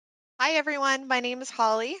Hi everyone, my name is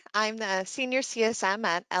Holly. I'm the Senior CSM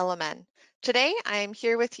at LMN. Today I'm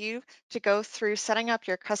here with you to go through setting up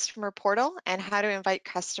your customer portal and how to invite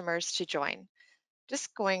customers to join.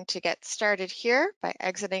 Just going to get started here by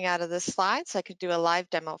exiting out of this slide so I could do a live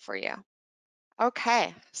demo for you.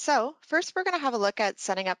 Okay, so first we're going to have a look at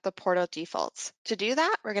setting up the portal defaults. To do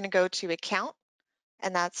that, we're going to go to Account,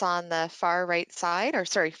 and that's on the far right side, or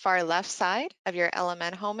sorry, far left side of your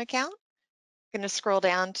LMN home account. Going to scroll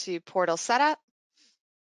down to Portal Setup.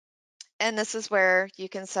 And this is where you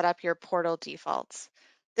can set up your portal defaults.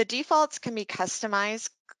 The defaults can be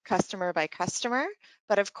customized customer by customer,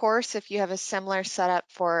 but of course, if you have a similar setup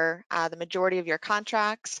for the majority of your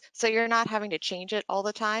contracts, so you're not having to change it all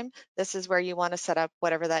the time, this is where you want to set up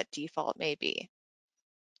whatever that default may be.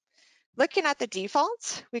 Looking at the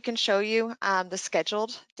defaults, we can show you the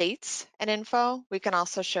scheduled dates and info. We can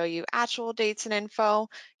also show you actual dates and info.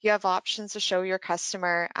 You have options to show your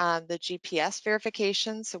customer the GPS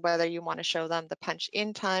verification, so whether you want to show them the punch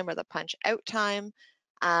in time or the punch out time,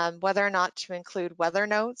 whether or not to include weather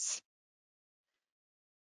notes,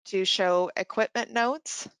 to show equipment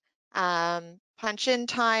notes, punch in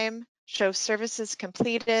time, show services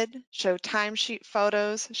completed, show timesheet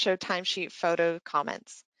photos, show timesheet photo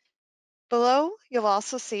comments. Below, you'll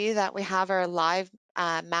also see that we have our live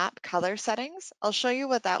map color settings. I'll show you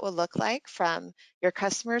what that will look like from your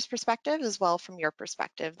customer's perspective as well from your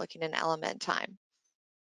perspective, looking in element time.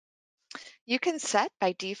 You can set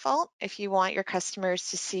by default if you want your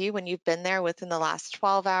customers to see when you've been there within the last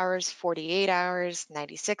 12 hours, 48 hours,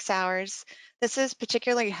 96 hours. This is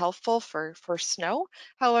particularly helpful for snow.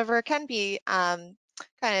 However, it can be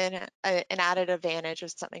kind of an added advantage of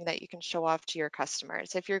something that you can show off to your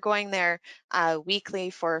customers. If you're going there weekly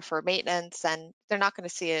for maintenance, then they're not going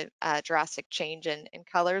to see a drastic change in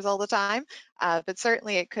colors all the time, but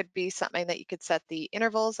certainly it could be something that you could set the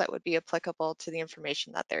intervals that would be applicable to the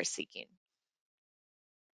information that they're seeking.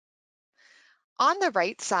 On the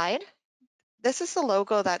right side, this is the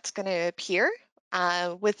logo that's going to appear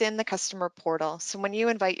within the customer portal. So when you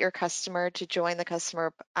invite your customer to join the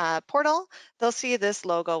customer portal, they'll see this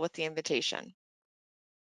logo with the invitation.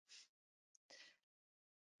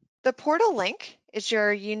 The portal link is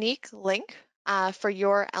your unique link for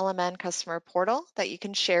your LMN customer portal that you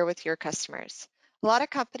can share with your customers. A lot of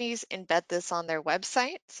companies embed this on their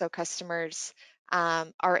website, so customers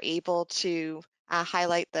are able to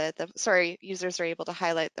users are able to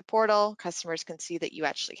highlight the portal. Customers can see that you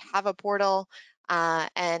actually have a portal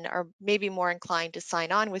and are maybe more inclined to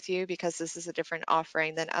sign on with you because this is a different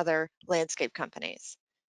offering than other landscape companies.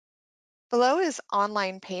 Below is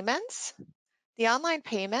online payments. The online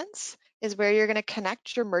payments is where you're going to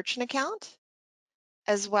connect your merchant account,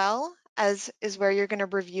 as well as is where you're going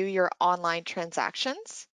to review your online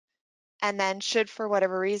transactions. And then should, for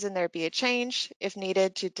whatever reason, there be a change, if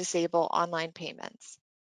needed, to disable online payments.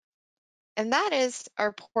 And that is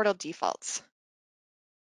our portal defaults.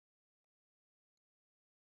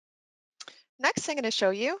 Next thing I'm going to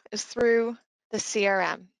show you is through the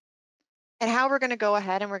CRM and how we're going to go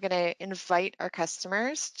ahead and we're going to invite our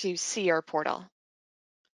customers to see our portal.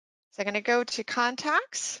 So I'm going to go to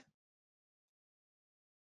Contacts,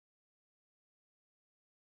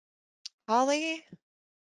 Holly.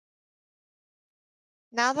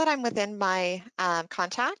 Now that I'm within my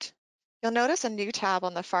contact, you'll notice a new tab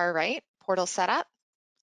on the far right, Portal Setup.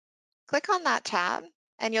 Click on that tab,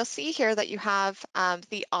 and you'll see here that you have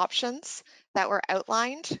the options that were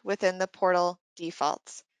outlined within the portal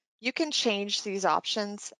defaults. You can change these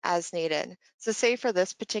options as needed. So say for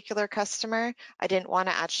this particular customer, I didn't want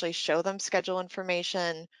to actually show them schedule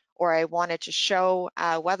information, or I wanted to show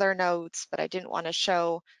weather notes, but I didn't want to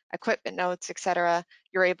show equipment notes, etc.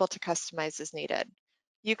 You're able to customize as needed.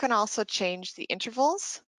 You can also change the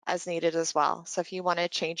intervals as needed as well. So if you want to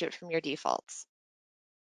change it from your defaults.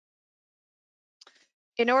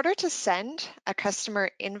 In order to send a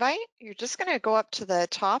customer invite, you're just going to go up to the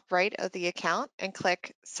top right of the account and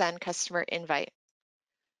click Send Customer Invite.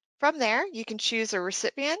 From there, you can choose a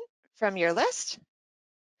recipient from your list,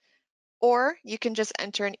 or you can just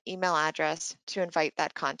enter an email address to invite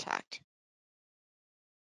that contact.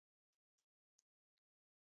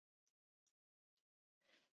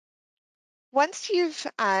 Once you've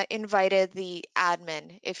invited the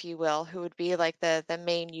admin, if you will, who would be like the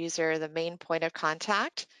main user, the main point of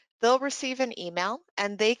contact, they'll receive an email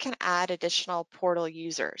and they can add additional portal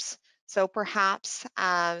users. So perhaps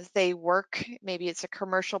they work, maybe it's a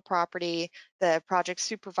commercial property, the project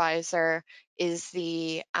supervisor is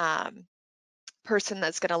the person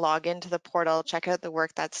that's going to log into the portal, check out the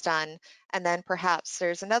work that's done, and then perhaps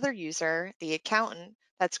there's another user, the accountant,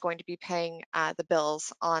 that's going to be paying the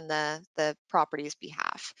bills on the property's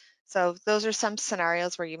behalf. So those are some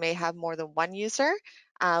scenarios where you may have more than one user.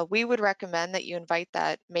 We would recommend that you invite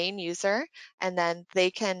that main user, and then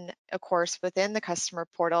they can, of course, within the customer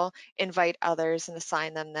portal, invite others and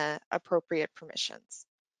assign them the appropriate permissions.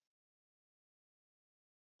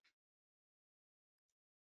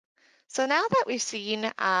 So now that we've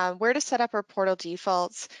seen where to set up our portal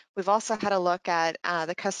defaults, we've also had a look at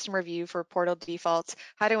the customer view for portal defaults,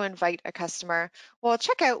 how to invite a customer. Well,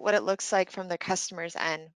 check out what it looks like from the customer's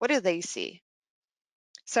end. What do they see?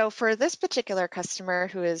 So for this particular customer,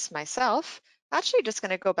 who is myself, I'm actually just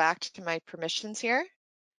going to go back to my permissions here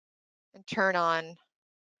and turn on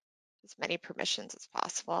as many permissions as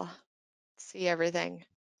possible. See everything.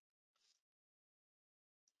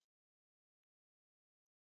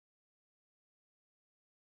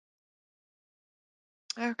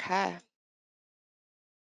 Okay.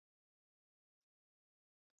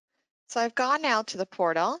 So I've gone now to the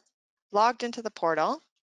portal, logged into the portal.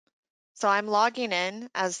 So I'm logging in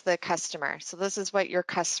as the customer. So this is what your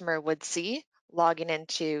customer would see logging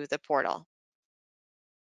into the portal.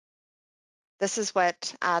 This is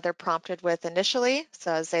what they're prompted with initially.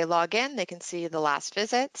 So as they log in, they can see the last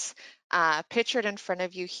visits. Pictured in front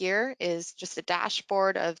of you here is just a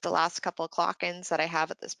dashboard of the last couple of clock-ins that I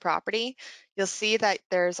have at this property. You'll see that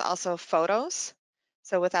there's also photos.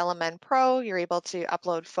 So with LMN Pro, you're able to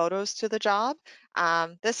upload photos to the job.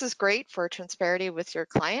 This is great for transparency with your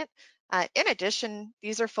client. In addition,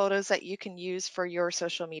 these are photos that you can use for your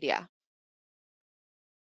social media.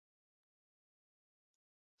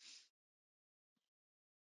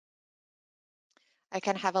 I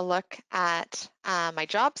can have a look at my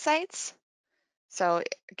job sites. So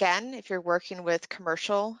again, if you're working with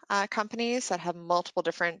commercial companies that have multiple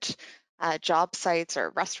different job sites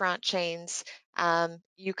or restaurant chains,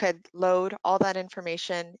 you could load all that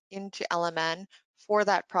information into LMN for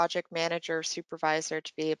that project manager or supervisor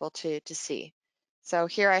to be able to see. So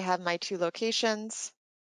here I have my two locations.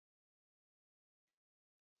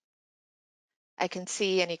 I can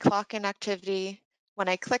see any clock-in activity. When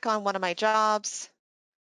I click on one of my jobs,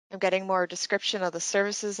 I'm getting more description of the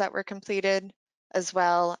services that were completed, as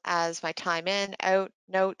well as my time in, out,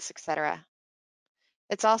 notes, etc.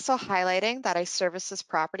 It's also highlighting that I service this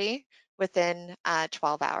property within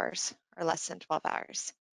 12 hours or less than 12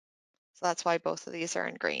 hours. So that's why both of these are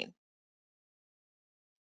in green.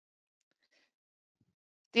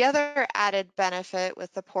 The other added benefit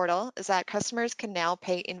with the portal is that customers can now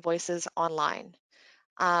pay invoices online.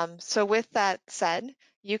 So with that said,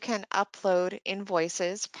 you can upload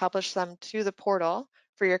invoices, publish them to the portal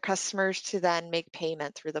for your customers to then make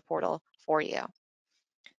payment through the portal for you.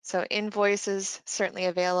 So invoices certainly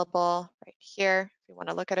available right here. If you want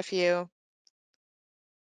to look at a few,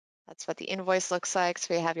 that's what the invoice looks like.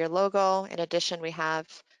 So we have your logo. In addition, we have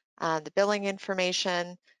the billing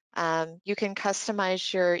information. You can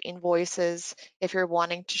customize your invoices if you're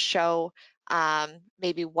wanting to show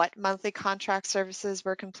maybe what monthly contract services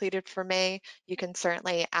were completed for May. You can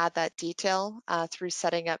certainly add that detail through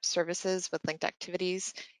setting up services with linked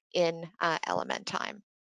activities in Element Time.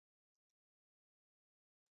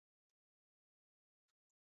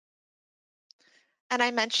 And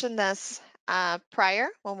I mentioned this prior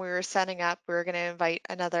when we were setting up, we were going to invite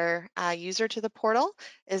another user to the portal,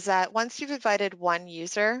 is that once you've invited one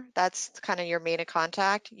user, that's kind of your main of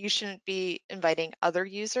contact, you shouldn't be inviting other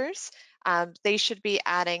users. They should be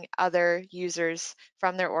adding other users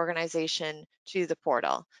from their organization to the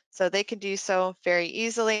portal. So they can do so very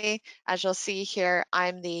easily. As you'll see here,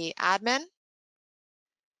 I'm the admin,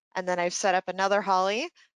 and then I've set up another Holly,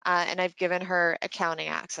 and I've given her accounting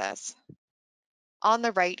access. On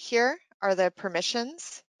the right here are the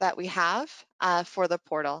permissions that we have for the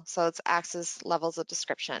portal. So it's access levels of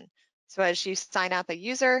description. So as you sign up a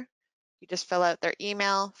user, you just fill out their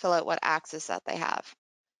email, fill out what access that they have.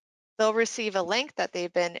 They'll receive a link that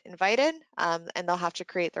they've been invited, and they'll have to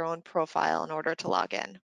create their own profile in order to log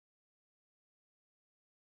in.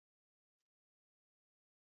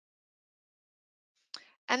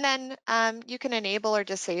 And then you can enable or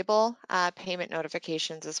disable payment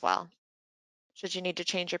notifications as well. Should you need to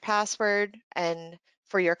change your password, and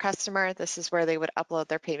for your customer, this is where they would upload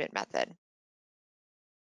their payment method.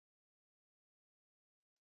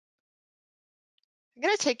 I'm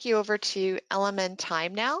going to take you over to LMN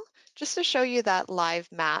Time now, just to show you that live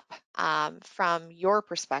map from your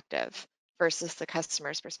perspective versus the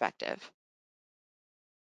customer's perspective.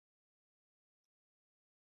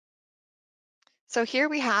 So here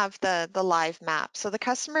we have the live map. So the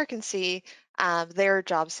customer can see their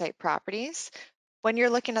job site properties. When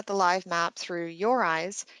you're looking at the live map through your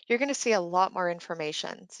eyes, you're going to see a lot more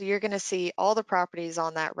information. So you're going to see all the properties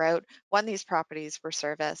on that route, when these properties were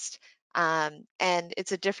serviced. And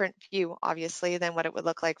it's a different view, obviously, than what it would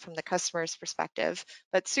look like from the customer's perspective,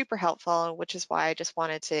 but super helpful, which is why I just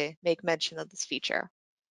wanted to make mention of this feature.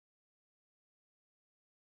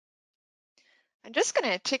 I'm just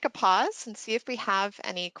going to take a pause and see if we have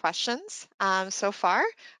any questions so far.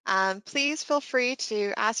 Please feel free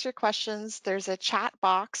to ask your questions. There's a chat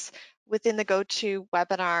box within the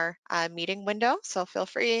GoToWebinar meeting window, so feel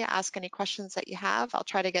free to ask any questions that you have. I'll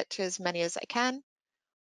try to get to as many as I can.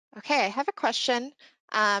 Okay, I have a question.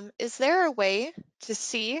 Is there a way to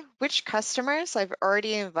see which customers I've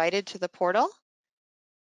already invited to the portal?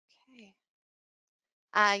 Okay.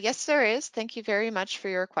 Yes, there is. Thank you very much for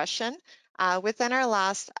your question. Within our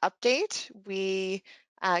last update, we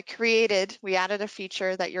added a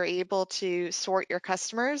feature that you're able to sort your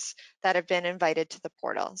customers that have been invited to the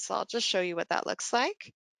portal. So I'll just show you what that looks like.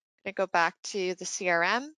 I'm going to go back to the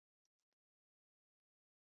CRM.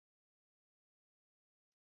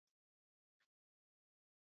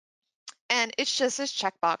 And it's just this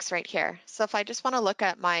checkbox right here. So if I just want to look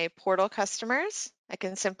at my portal customers, I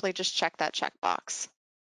can simply just check that checkbox.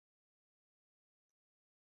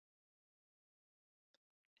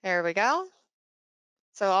 There we go.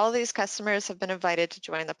 So all these customers have been invited to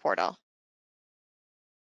join the portal.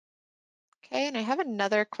 Okay, and I have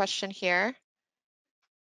another question here.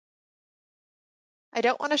 I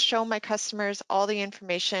don't want to show my customers all the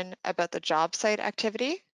information about the job site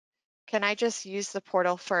activity. Can I just use the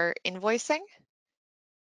portal for invoicing?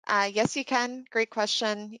 Yes, you can. Great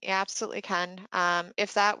question. You absolutely can.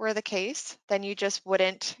 If that were the case, then you just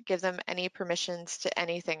wouldn't give them any permissions to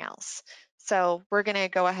anything else. So we're going to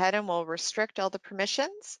go ahead and we'll restrict all the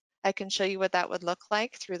permissions. I can show you what that would look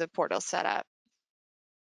like through the portal setup.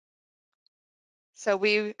 So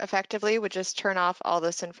we effectively would just turn off all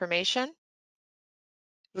this information,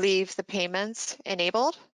 leave the payments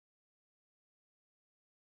enabled,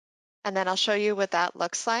 and then I'll show you what that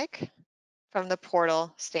looks like from the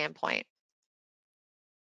portal standpoint.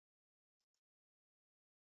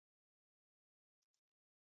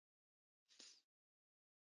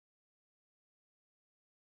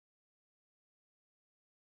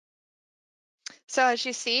 So as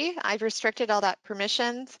you see, I've restricted all that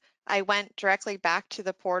permissions. I went directly back to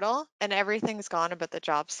the portal and everything's gone about the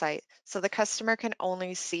job site. So the customer can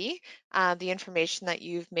only see the information that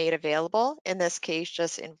you've made available, in this case,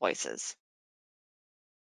 just invoices.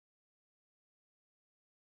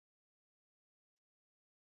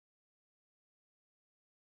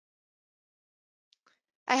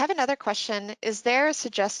 I have another question. Is there a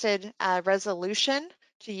suggested resolution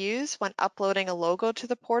to use when uploading a logo to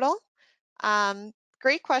the portal?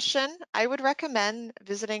 Great question. I would recommend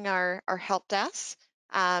visiting our help desk.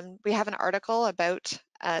 We have an article about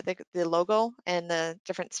the logo and the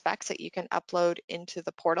different specs that you can upload into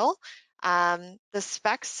the portal. The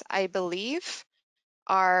specs, I believe,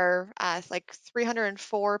 are like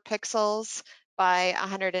 304 pixels by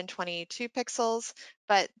 122 pixels,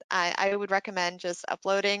 but I would recommend just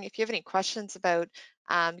uploading. If you have any questions about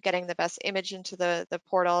getting the best image into the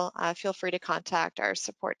portal, feel free to contact our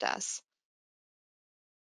support desk.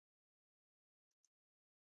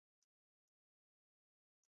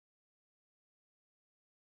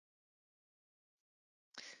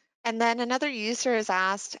 And then another user has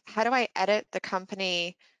asked, how do I edit the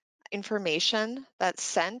company information that's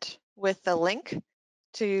sent with the link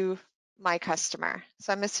to my customer?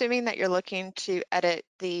 So I'm assuming that you're looking to edit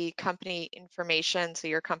the company information, so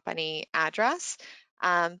your company address.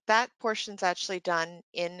 That portion's actually done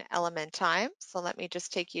in Element Time. So let me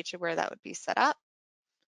just take you to where that would be set up.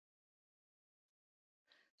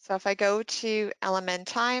 So if I go to Element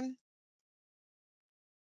Time,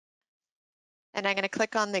 and I'm going to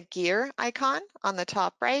click on the gear icon on the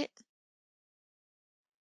top right,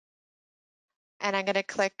 and I'm going to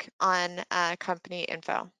click on company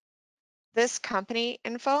info. This company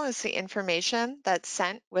info is the information that's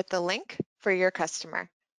sent with the link for your customer.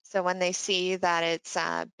 So when they see that it's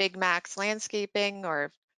Big Mac's Landscaping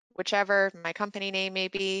or whichever my company name may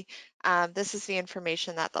be, this is the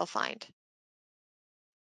information that they'll find.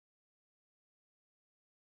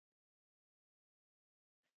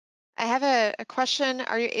 I have a question.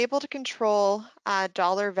 Are you able to control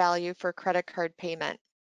dollar value for credit card payment?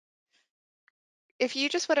 If you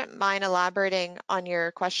just wouldn't mind elaborating on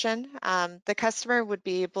your question, the customer would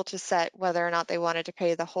be able to set whether or not they wanted to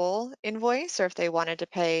pay the whole invoice or if they wanted to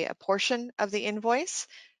pay a portion of the invoice.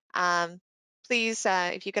 Please,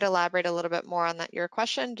 if you could elaborate a little bit more on your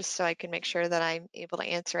question, just so I can make sure that I'm able to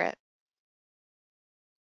answer it.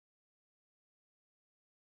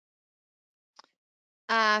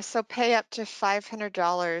 So pay up to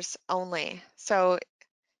 $500 only. So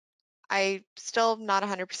I still not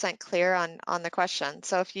 100% clear on the question.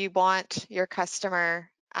 So if you want your customer,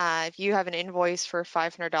 if you have an invoice for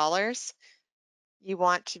 $500, you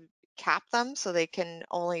want to cap them so they can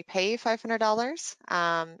only pay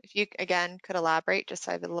 $500. If you, again, could elaborate, just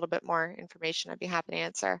so I have a little bit more information, I'd be happy to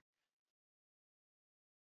answer.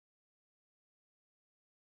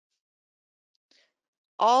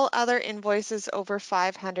 All other invoices over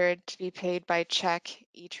 500 to be paid by check,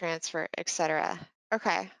 e-transfer, etc.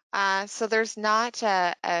 Okay, so there's not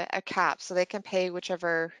a cap, so they can pay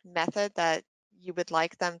whichever method that you would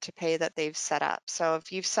like them to pay that they've set up. So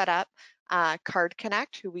if you've set up Card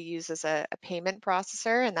Connect, who we use as a payment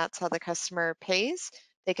processor, and that's how the customer pays,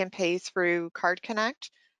 they can pay through Card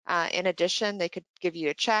Connect. In addition, they could give you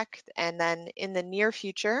a check, and then in the near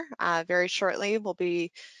future, very shortly, we'll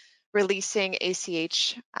be releasing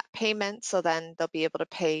ACH payments, so then they'll be able to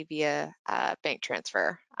pay via bank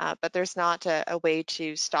transfer. But there's not a way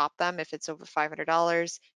to stop them. If it's over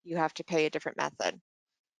 $500, you have to pay a different method. I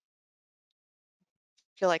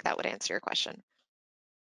feel like that would answer your question.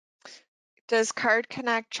 Does Card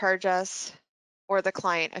Connect charge us or the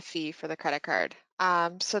client a fee for the credit card?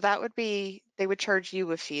 So that would be, they would charge you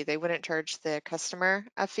a fee. They wouldn't charge the customer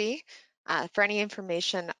a fee. For any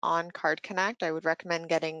information on Card Connect, I would recommend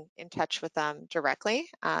getting in touch with them directly.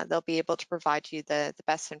 They'll be able to provide you the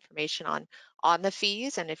best information on the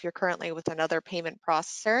fees. And if you're currently with another payment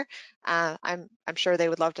processor, I'm sure they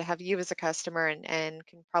would love to have you as a customer and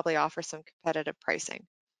can probably offer some competitive pricing.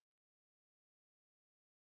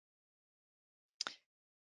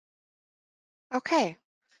 Okay.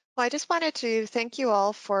 Well, I just wanted to thank you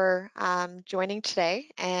all for joining today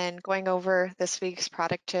and going over this week's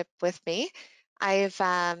product tip with me. I've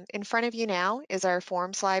in front of you now is our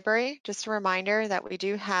forms library. Just a reminder that we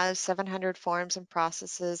do have 700 forms and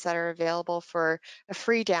processes that are available for a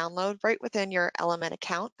free download right within your Element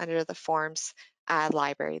account under the forms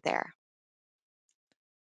library there.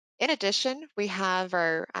 In addition, we have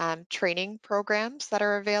our training programs that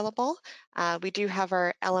are available. We do have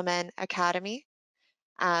our Element Academy.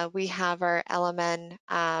 We have our LMN,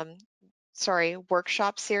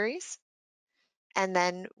 workshop series. And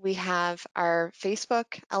then we have our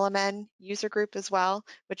Facebook LMN user group as well,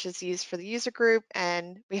 which is used for the user group.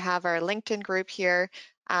 And we have our LinkedIn group here.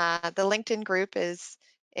 The LinkedIn group is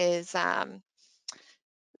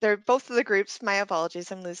they're both of the groups. My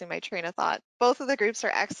apologies, I'm losing my train of thought. Both of the groups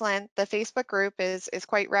are excellent. The Facebook group is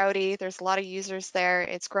quite rowdy. There's a lot of users there.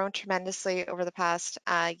 It's grown tremendously over the past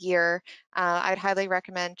year. I'd highly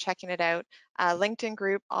recommend checking it out. LinkedIn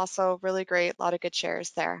group also really great. A lot of good shares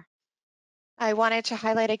there. I wanted to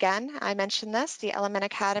highlight again, I mentioned this, the Element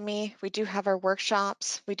Academy. We do have our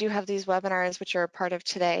workshops. We do have these webinars, which are a part of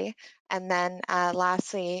today. And then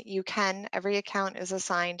lastly, every account is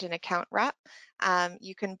assigned an account rep.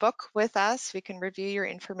 You can book with us. We can review your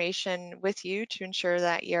information with you to ensure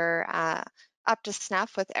that you're up to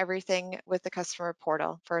snuff with everything with the customer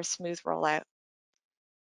portal for a smooth rollout.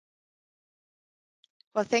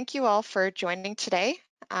 Well, thank you all for joining today.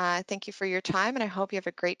 Thank you for your time, and I hope you have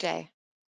a great day.